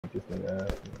beat this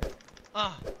nigga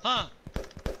ass.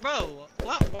 Bro,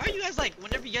 why are you guys like,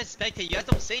 whenever you guys spectate, you guys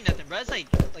don't say nothing, bro? It's like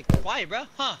quiet, bro.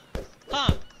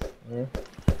 Yeah.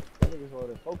 Niggas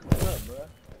order focus up, bro.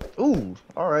 Ooh,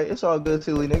 alright, it's all good,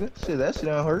 silly nigga. Shit, that shit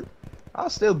don't hurt. I'll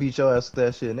still beat your ass with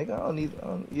that shit, nigga. I don't need,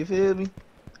 you feel me?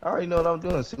 I already know what I'm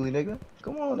doing, silly nigga.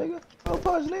 Come on, nigga. No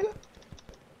punch, nigga.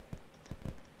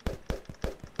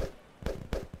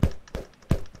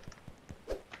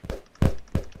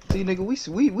 See,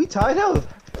 nigga, we tied up.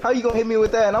 How you gonna hit me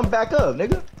with that and I'm back up,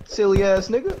 nigga? Silly ass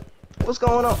nigga. What's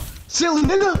going on? Silly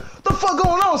nigga? The fuck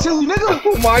going on, silly nigga?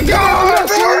 Oh my god,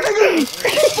 silly nigga!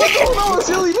 What's going on,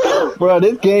 silly nigga? bro,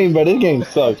 this game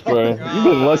sucks, bro. You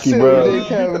been lucky, bro. Silly dick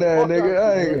having that, nigga.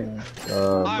 I ain't.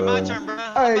 Alright, my turn, bro.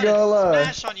 I ain't gonna lie.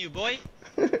 Smash on you, boy.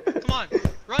 Come on,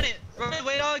 run it,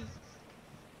 way dog.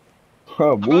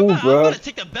 Bro, move, I'm bro. gonna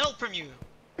take the belt from you.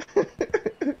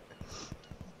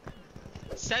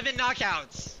 7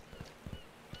 knockouts.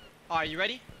 Alright, you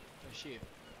ready? Oh shoot.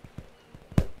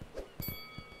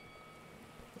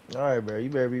 Alright, bro, you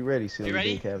better be ready, silly You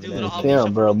ready? dick having Do a little that.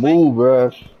 Damn, bro, move,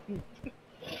 bro.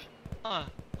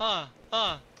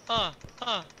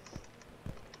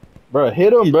 Bro,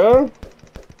 hit him, bro.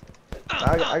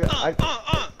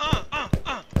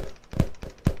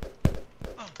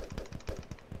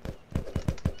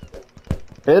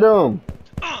 Hit him.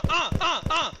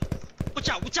 Watch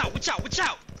out, watch out, watch out, watch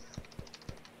out.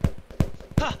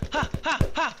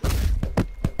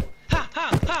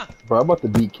 Bro, I'm about to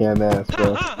beat Cam ass,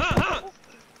 bro. How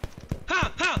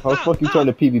the fuck you turn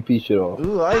the PvP shit off?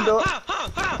 Ooh, I ain't gonna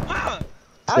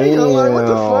lie, what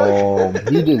the fuck?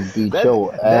 He just beat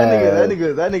your ass. That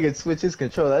nigga switched his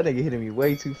control. That nigga hitting me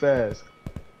way too fast.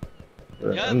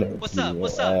 Bro, Yeah, what's up,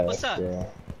 what's up, what's up?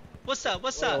 What's up,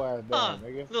 what's up?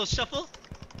 Little shuffle.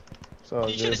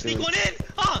 You trying to sneak one in?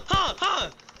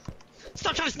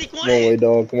 Stop trying to sneak one in!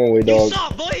 Come on, way dog. You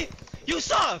soft, boy! You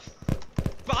soft!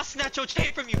 Bro, I'll snatch your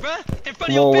chain from you, bro! In front Come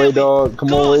of your on, family! way dog.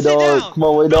 Come on, way dog. Come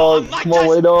on, way Bro, dog. Come on,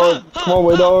 way dog. Come on,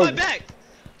 way dog. Fight back!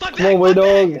 Fight Come on, way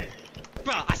dog.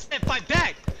 Bro, I said fight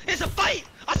back! It's a fight!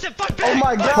 I said fight back! Oh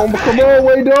my god! Come on,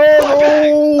 way dog.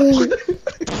 Oh.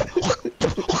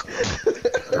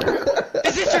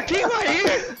 Is this your king right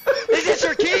here? Is this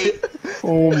your king?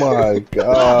 Oh my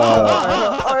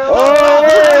god.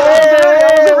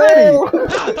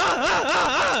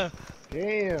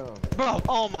 Damn. Bro,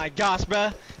 oh my gosh,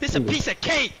 bro. This is a piece of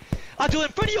cake. I'll do it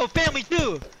in front of your family,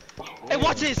 too. Hey,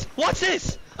 watch this. Watch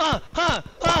this. Oh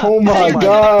my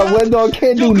god. Way dog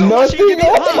can't do nothing.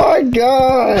 Oh my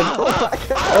god.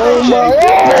 Oh my god.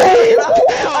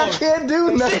 I can't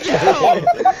do nothing.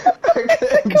 I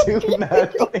can't do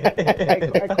nothing.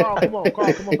 Hey, Carl, come on,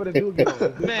 put a dude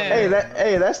on. Man.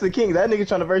 Hey, that's the king. That nigga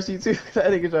trying to verse you too. That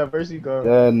nigga trying to verse you, Carl.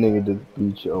 That nigga just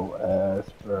beat your ass,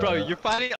 bro. Bro, you're fighting